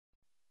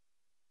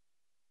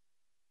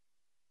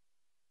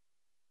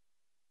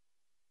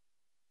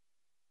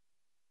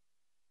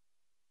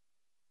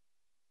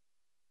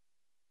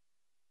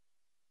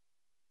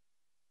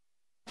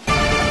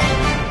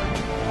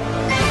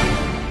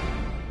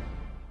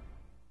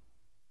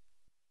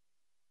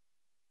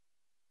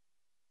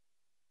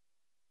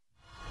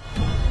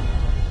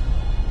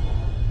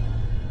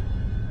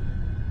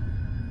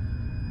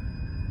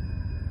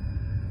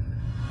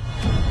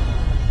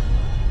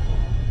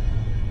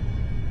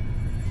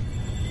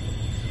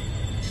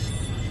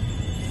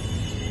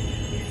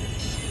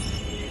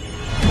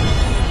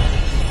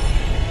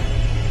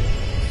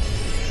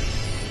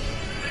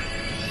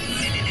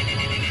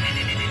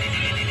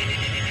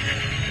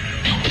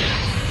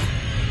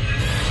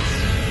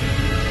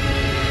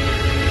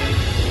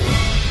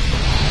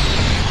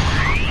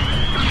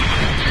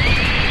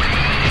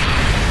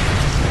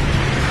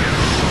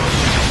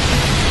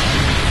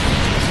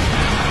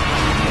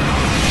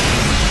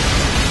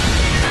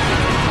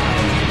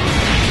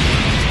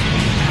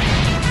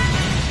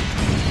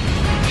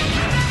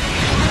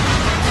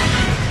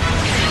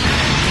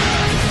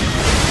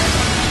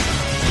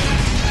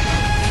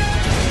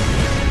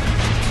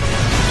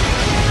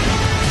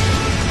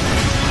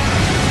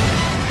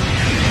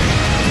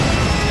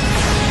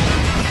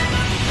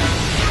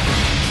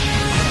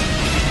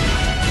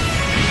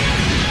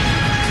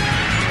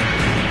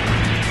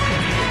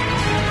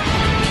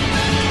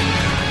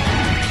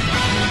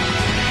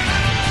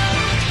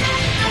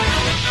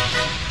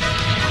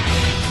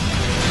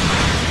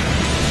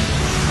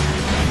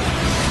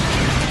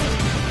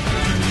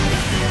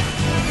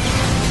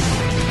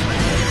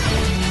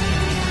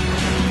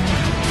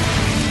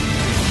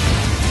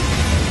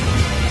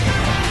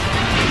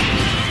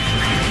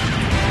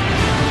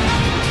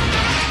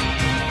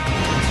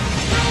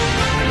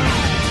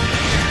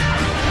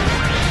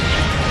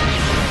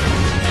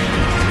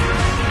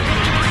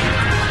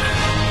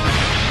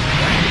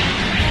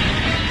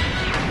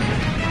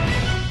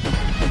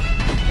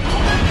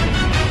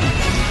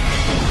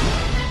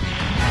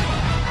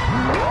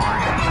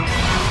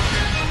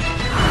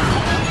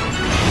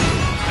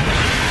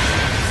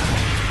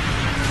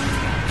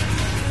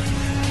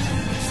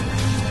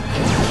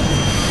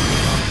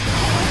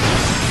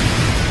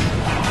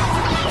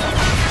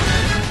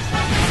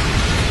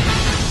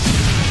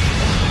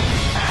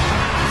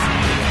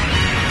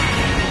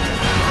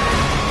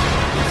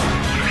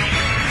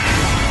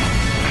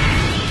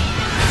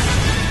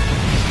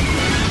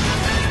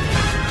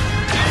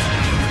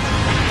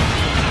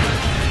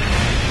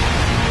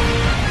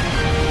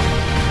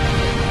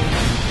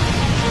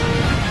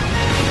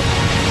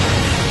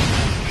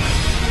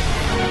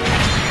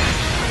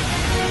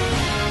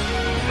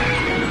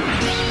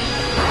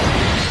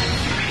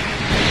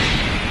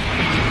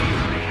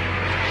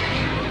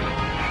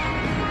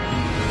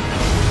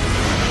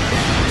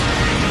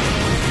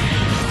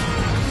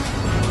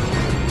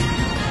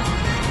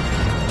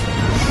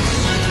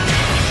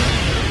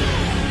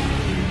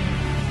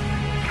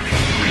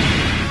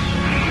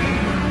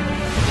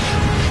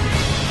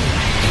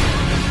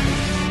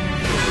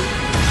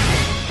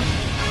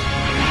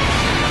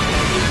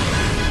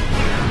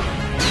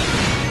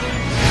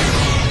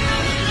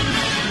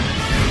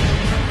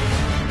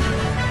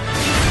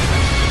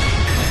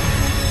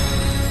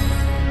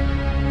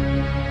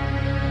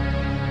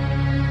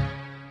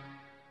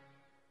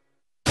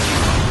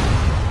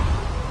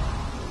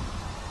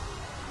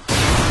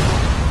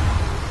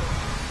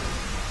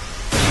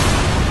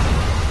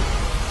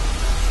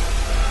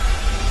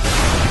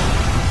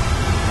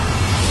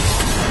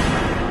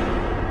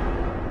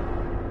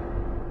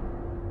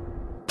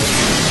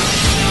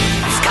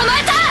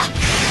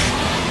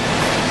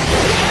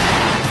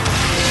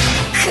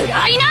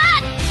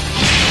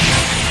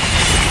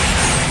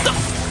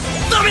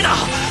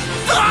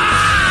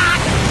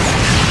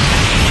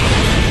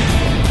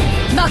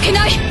負け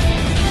ない。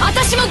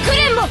私もグ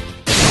レンも。フ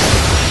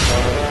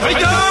ァイ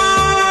ター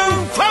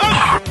ファ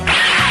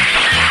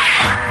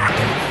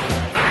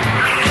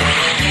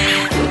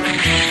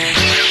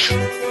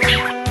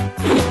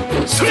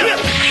ン。それだ。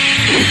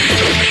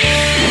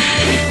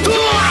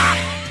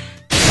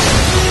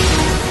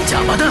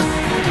邪魔だ。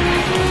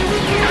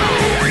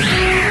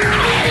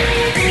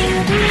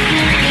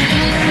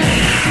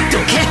ど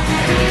け。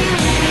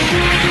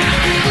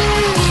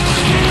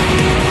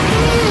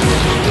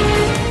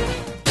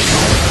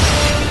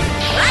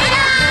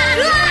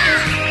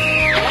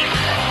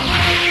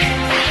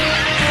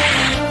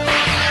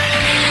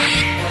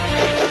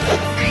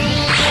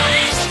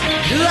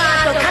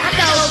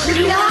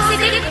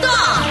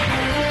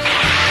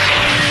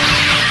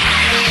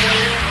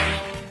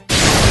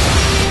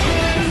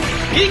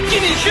一気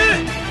に行く。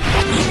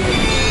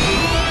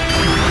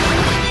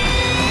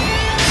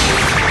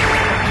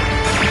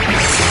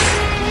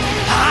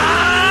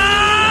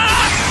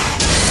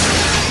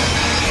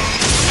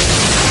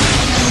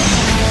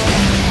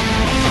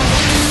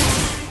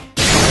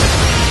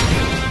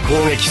攻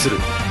撃する。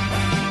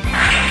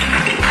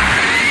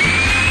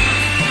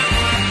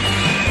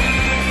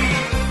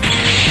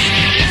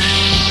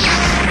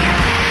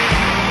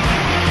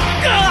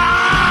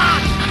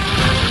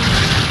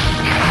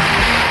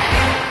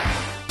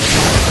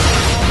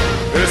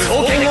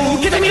双剣を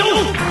受けてみろ。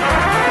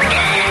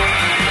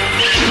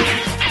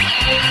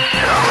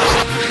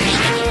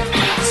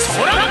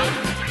そら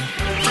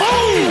トン。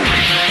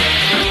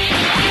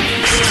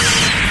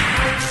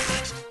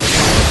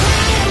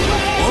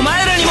お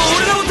前らにも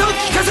俺の歌を聴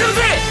かせるぜ。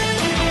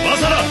マ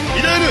サラ、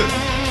イダエル、フ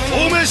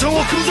ォーメーション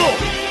を組むぞ。了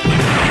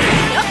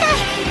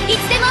解。いつ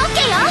でも OK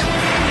よ。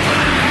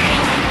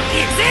行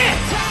くぜ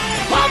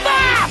ボンバー。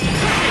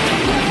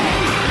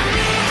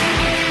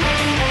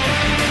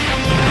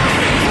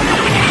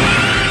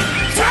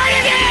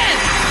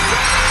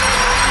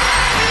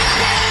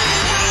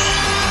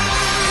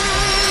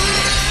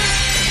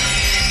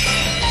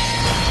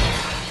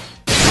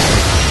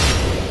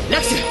ラ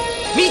クス、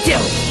見てよ。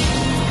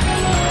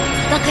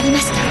わかりま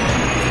し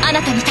た。あ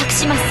なたに託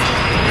します。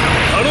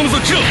頼むぞ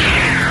キラ。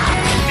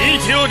見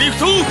てよリフ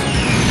ト。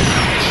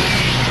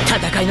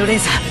戦いの連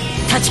鎖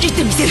断ち切っ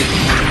てみせる。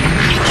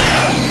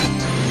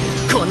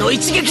この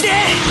一撃で。い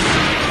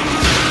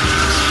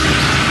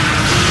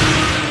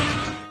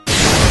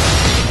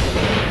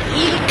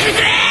く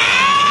ぜ。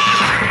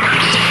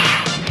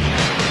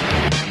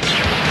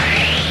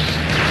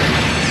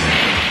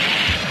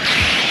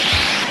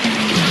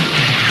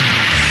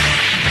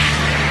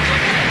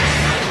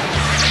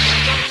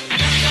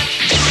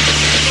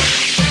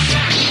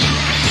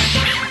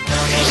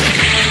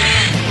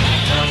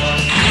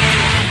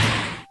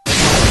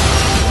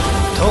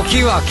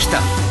時は来た。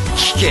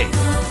聞け、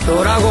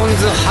ドラゴン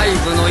ズハイ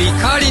ブの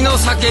怒りの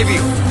叫び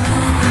を。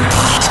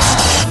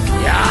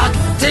や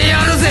ってや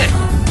るぜ。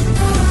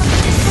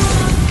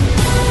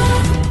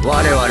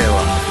我々は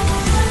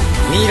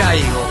未来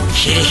を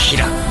切り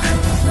開く。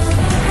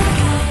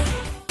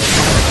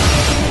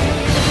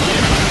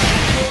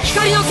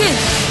光の剣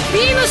ビ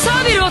ームサ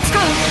ーベルを使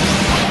う。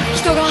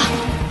人が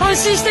安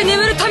心して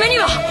眠るために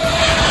は。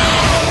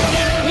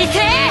いけ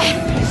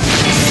ー。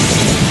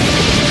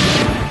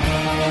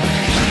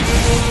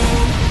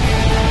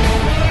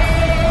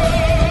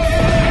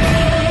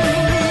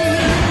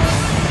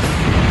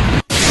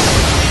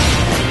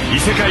異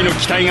世界の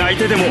機体が相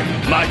手でも負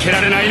け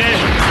られないね。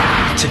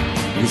ち、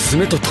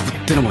娘と飛ぶっ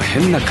てのも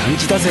変な感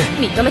じだぜ。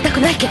認めたく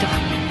ないけど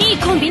いい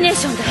コンビネー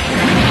ションだ。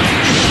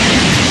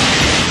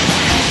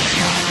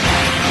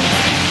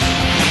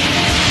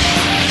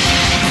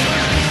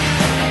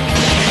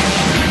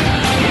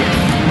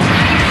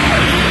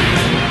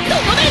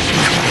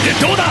で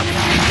どうだ。あ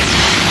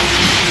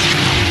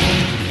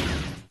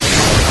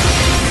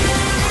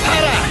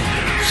ら、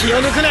気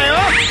を抜くなよ。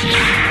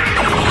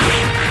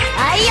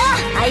あいよ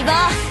相棒。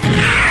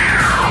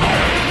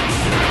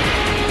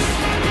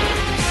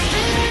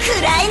暗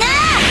いな。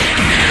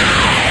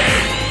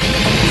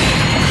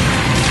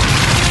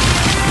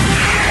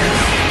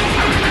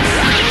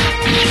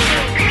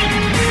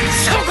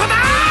そこだ。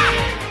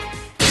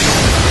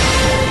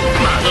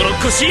まどろっ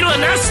こシールは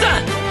なしだ。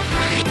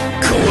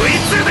こい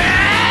つで。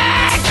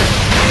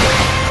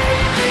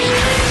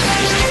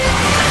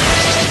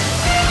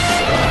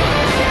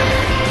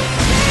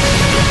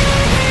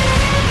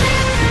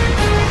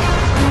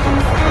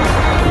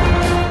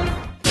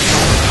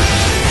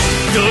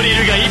ドリ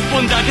ルが1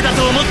本だけだ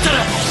と思った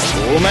ら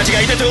大間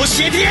違いだと教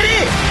えてやれ。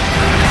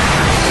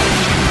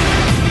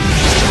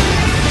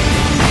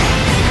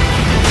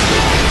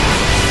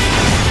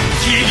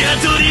ギガ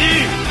ドリル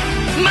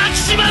マキ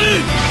シマム。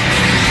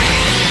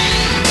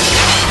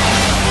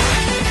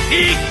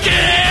いっけー。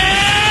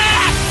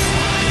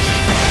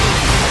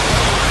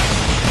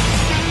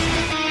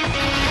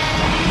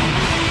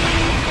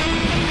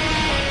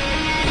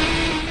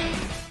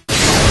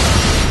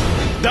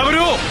ダブ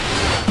ルオー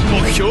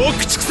目標を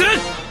駆逐する。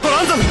ト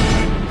ランザム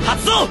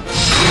発動。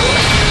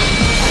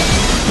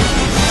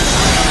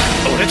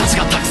俺たち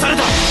が託され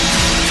たこ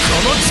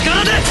の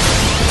力で。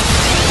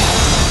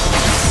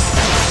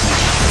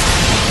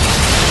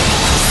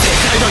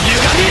の歪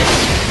み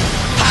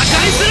破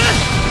壊する。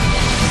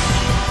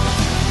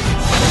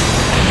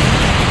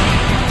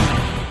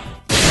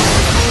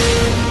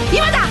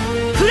今だ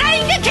フラ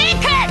イングキッ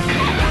ク。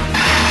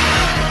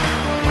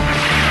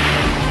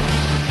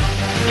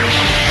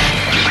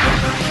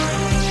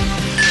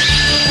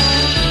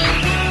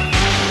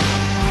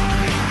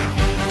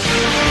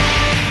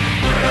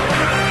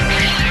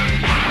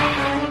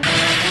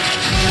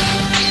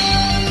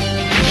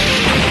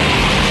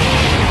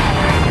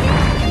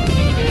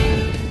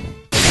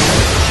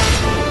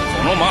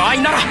この間合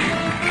いなら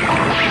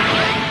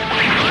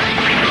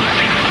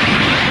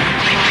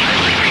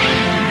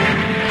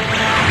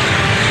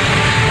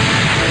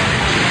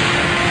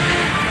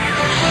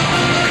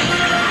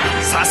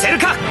させる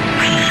か。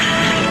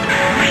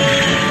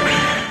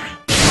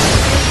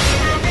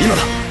今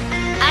だ。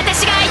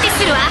私が相手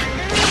するわ。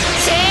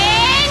チェン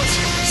ジ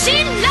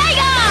新ライ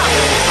ガ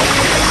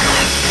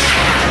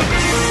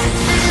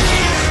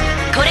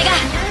ー。これが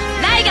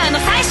ライガーの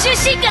最終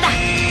進化だ。いっ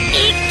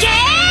けー。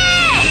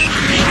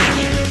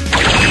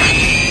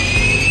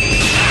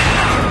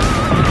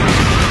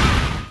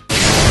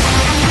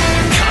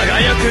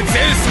輝くゼウ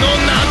スの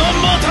名の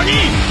もとに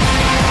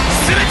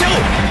全てを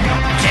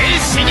原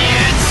始に打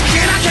ち砕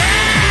け。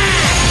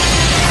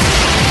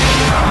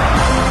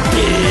ビ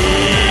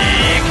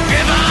ッグ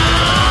バ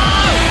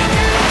ン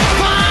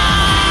パ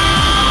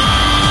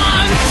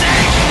ンチ。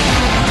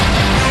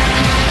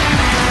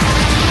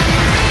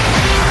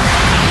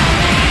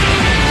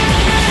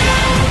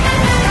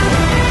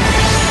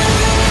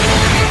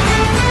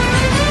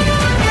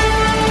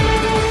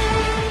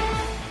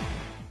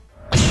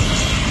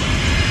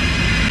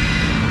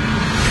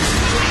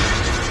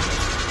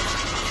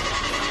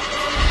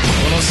こ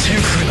の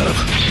旋風ならば。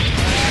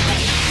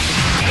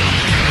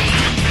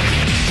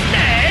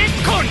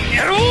こん野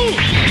郎。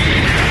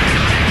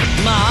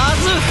ま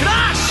ずフラ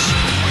ッシュ。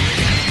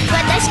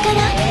私から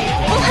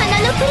お花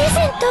のプレゼ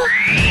ントっ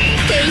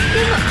て言って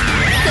も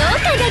そう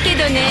かだけど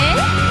ね。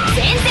全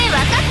然分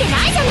かってな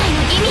いじゃないの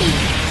ギミ。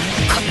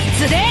こいつ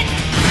で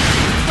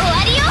終わ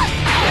りよ。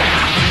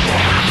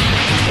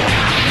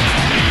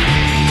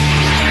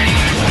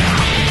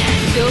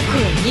どこへ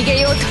逃げ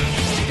ようと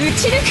撃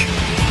ち抜く。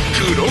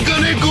黒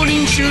金五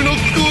人衆のご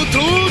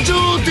登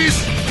場で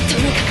す。と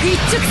にかく一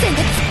直線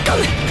で突っ込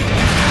む。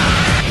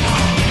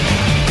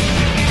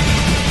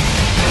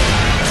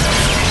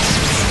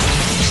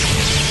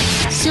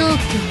消去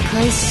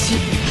開始。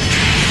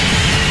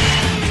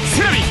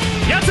セラミン、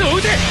奴を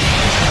撃て。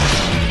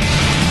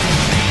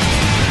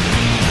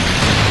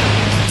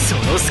そ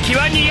の隙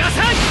は逃が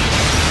さん。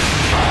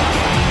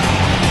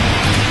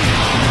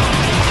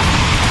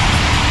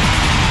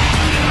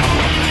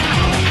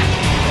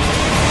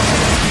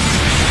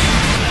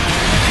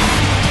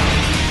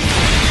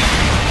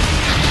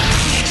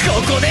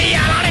ここでや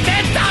られて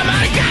たま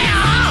るかよ。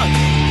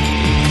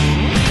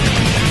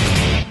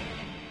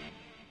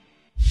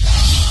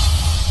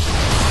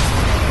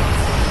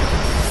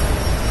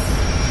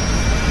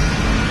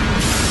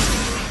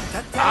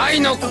愛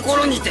の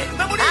心にて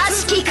悪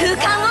しき空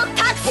間を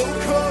断つ。ダン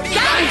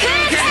ク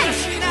ー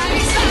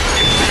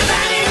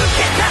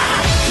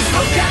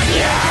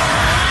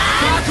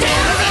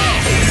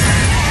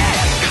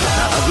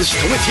必ず仕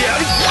留めてやる。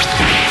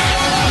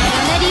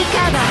メリーカ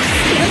ーバー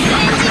スロスレンジモ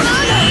ード。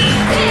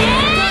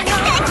来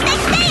た来た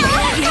来たよ。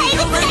怪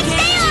物が来た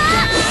よ。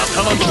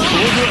頭と道具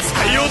は採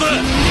用だ。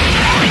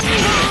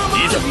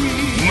いざ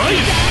参る。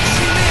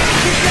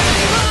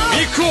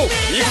行こう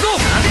行こう。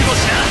覚悟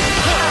しな。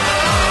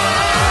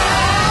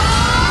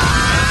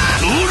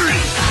どれ。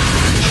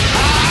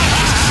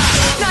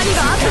何が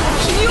あっても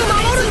君を守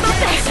るんだって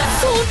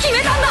そう決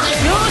めたんだ。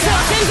容赦は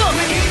せんぞ。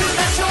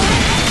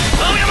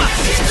青山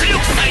出力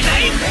最大。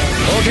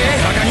オーケー。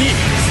バカに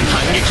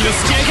反撃の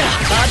隙合いから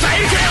与え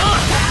るかよ。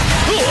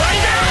終わり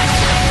だ。